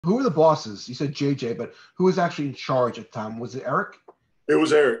who were the bosses? You said JJ, but who was actually in charge at the time? Was it Eric? It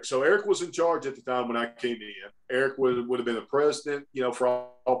was Eric. So Eric was in charge at the time when I came in. Eric would have been the president, for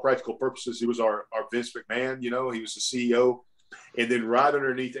all practical purposes. He was our Vince McMahon, he was the CEO. And then right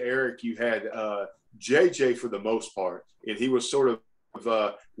underneath Eric, you had JJ for the most part. And he was sort of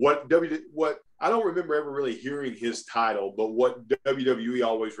what I don't remember ever really hearing his title, but what WWE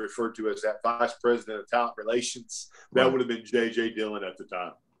always referred to as that vice president of talent relations, that would have been JJ Dillon at the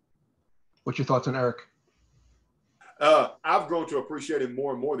time. What's your thoughts on Eric? I've grown to appreciate him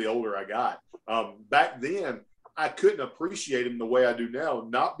more and more the older I got. Back then, I couldn't appreciate him the way I do now,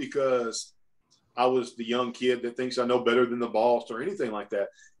 not because I was the young kid that thinks I know better than the boss or anything like that.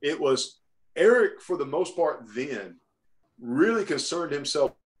 It was Eric, for the most part then, really concerned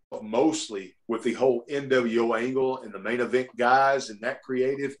himself mostly with the whole NWO angle and the main event guys and that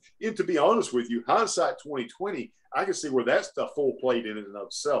creative. And to be honest with you, hindsight 2020, I can see where that stuff full played in and of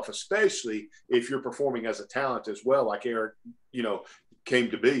itself, especially if you're performing as a talent as well, like Eric, came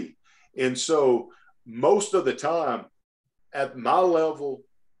to be. And so most of the time at my level,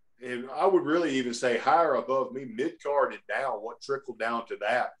 and I would really even say higher above me, mid-card and down, what trickled down to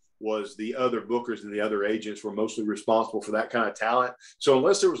that was the other bookers and the other agents were mostly responsible for that kind of talent. So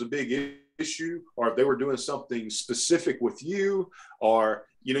unless there was a big issue or if they were doing something specific with you or,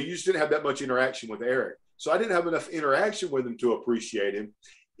 you just didn't have that much interaction with Eric. So I didn't have enough interaction with him to appreciate him.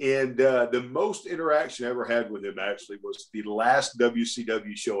 And the most interaction I ever had with him actually was the last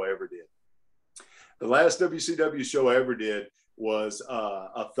WCW show I ever did. The last WCW show I ever did was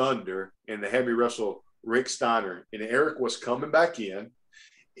a Thunder, and they had me wrestle Rick Steiner. And Eric was coming back in,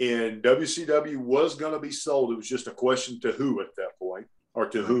 and WCW was going to be sold. It was just a question to who at that point, or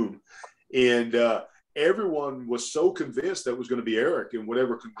to whom. And everyone was so convinced that it was going to be Eric and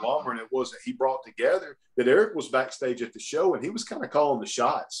whatever conglomerate it was that he brought together, that Eric was backstage at the show, and he was kind of calling the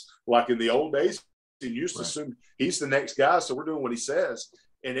shots. Like in the old days, he used to assume he's the next guy, so we're doing what he says.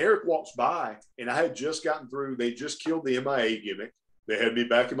 And Eric walks by, and I had just gotten through. They just killed the MIA gimmick. They had me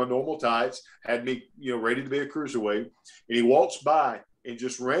back in my normal tights, had me, ready to be a cruiserweight. And he walks by and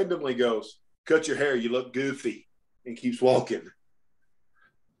just randomly goes, "Cut your hair, you look goofy," and keeps walking.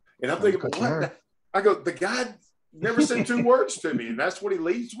 And I'm thinking, what? I go, the guy never said two words to me, and that's what he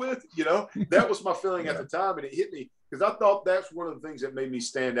leads with, That was my feeling at the time, and it hit me because I thought that's one of the things that made me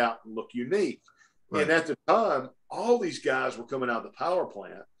stand out and look unique. Right. And at the time, all these guys were coming out of the power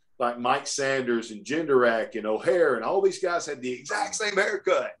plant, like Mike Sanders and Jindrak and O'Hare, and all these guys had the exact same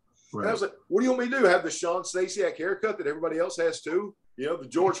haircut. Right. And I was like, what do you want me to do? Have the Sean Stasiak haircut that everybody else has too? The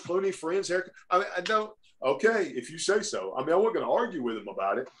George Clooney Friends haircut? I mean, I don't. Okay, if you say so. I mean, I wasn't going to argue with him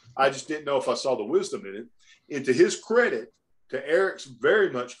about it. I just didn't know if I saw the wisdom in it. And to his credit, to Eric's very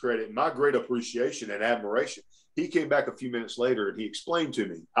much credit, my great appreciation and admiration, he came back a few minutes later and he explained to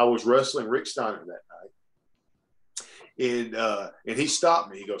me I was wrestling Rick Steiner that night. And he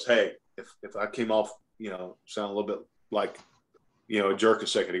stopped me. He goes, "Hey, if I came off, sound a little bit like, a jerk a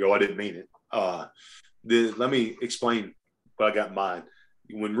second ago, I didn't mean it. Let me explain what I got in mind.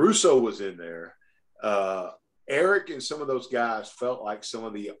 When Russo was in there, Eric and some of those guys felt like some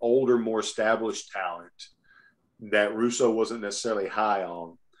of the older, more established talent that Russo wasn't necessarily high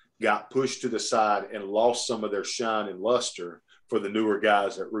on got pushed to the side and lost some of their shine and luster for the newer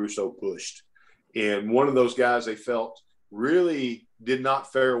guys that Russo pushed. And one of those guys they felt really did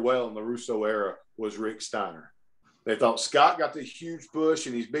not fare well in the Russo era was Rick Steiner. They thought Scott got the huge push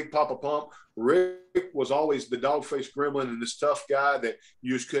and he's Big Papa Pump. Rick was always the dog-faced gremlin and this tough guy that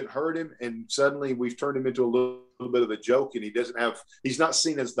you just couldn't hurt him. And suddenly we've turned him into a little bit of a joke, and he's not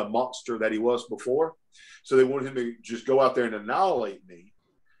seen as the monster that he was before. So they wanted him to just go out there and annihilate me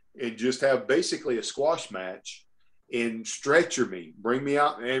and just have basically a squash match and stretcher me, bring me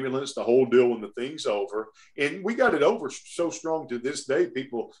out in an ambulance, the whole deal when the thing's over. And we got it over so strong to this day.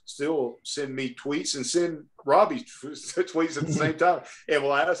 People still send me tweets and send Robbie tweets at the same time. And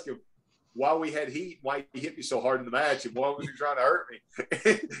we'll ask him why we had heat, why he hit me so hard in the match, and why was he trying to hurt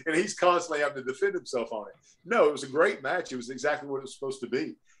me? And he's constantly having to defend himself on it. No, it was a great match. It was exactly what it was supposed to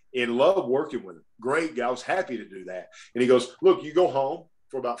be. And loved working with him. Great guy. I was happy to do that. And he goes, "Look, you go home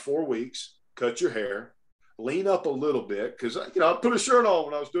for about 4 weeks, cut your hair, lean up a little bit," because I put a shirt on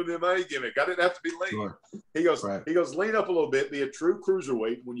when I was doing the MA gimmick. I didn't have to be lean. Sure. He goes, "Lean up a little bit, be a true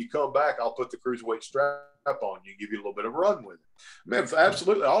cruiserweight. When you come back, I'll put the cruiserweight strap on you, give you a little bit of a run with it." Man,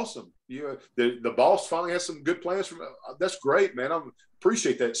 absolutely awesome. The boss finally has some good plans for me. That's great, man. I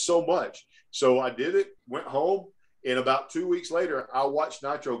appreciate that so much. So I did it, went home, and about 2 weeks later, I watched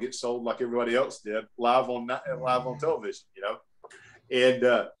Nitro get sold like everybody else did, live on television,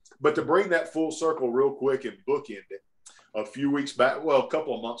 And but to bring that full circle real quick and bookend it, a few weeks back, well, a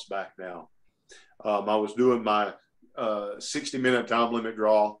couple of months back now. I was doing my 60-minute time limit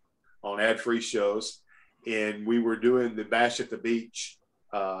draw on ad-free shows, and we were doing the Bash at the Beach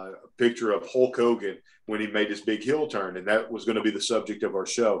picture of Hulk Hogan when he made his big heel turn, and that was going to be the subject of our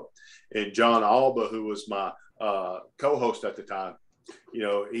show. And John Alba, who was my co-host at the time, you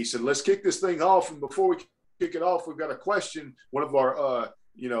know, he said, let's kick this thing off. And before we kick it off, we've got a question. One of our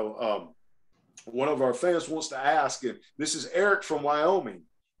fans wants to ask, and this is Eric from Wyoming.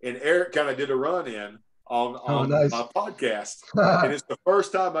 And Eric kind of did a run-in on nice. my podcast. And it's the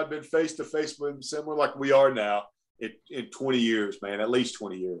first time I've been face-to-face with him, similar like we are now, in 20 years, man, at least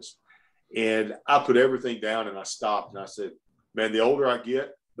 20 years. And I put everything down and I stopped and I said, man, the older I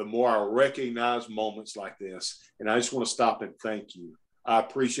get, the more I recognize moments like this. And I just want to stop and thank you. I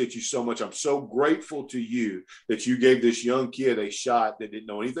appreciate you so much. I'm so grateful to you that you gave this young kid a shot that didn't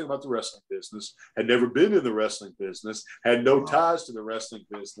know anything about the wrestling business, had never been in the wrestling business, had no ties to the wrestling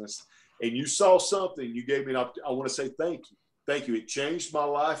business. And you saw something, you gave me an opportunity. I want to say thank you. Thank you. It changed my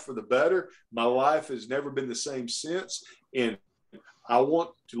life for the better. My life has never been the same since. And I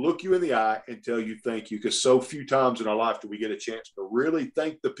want to look you in the eye and tell you thank you, because so few times in our life do we get a chance to really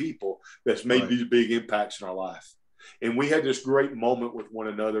thank the people that's made these big impacts in our life. And we had this great moment with one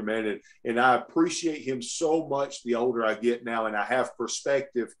another, man. And I appreciate him so much the older I get now. And I have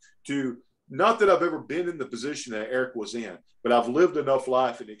perspective to, not that I've ever been in the position that Eric was in, but I've lived enough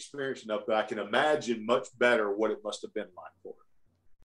life and experienced enough that I can imagine much better what it must have been like for him.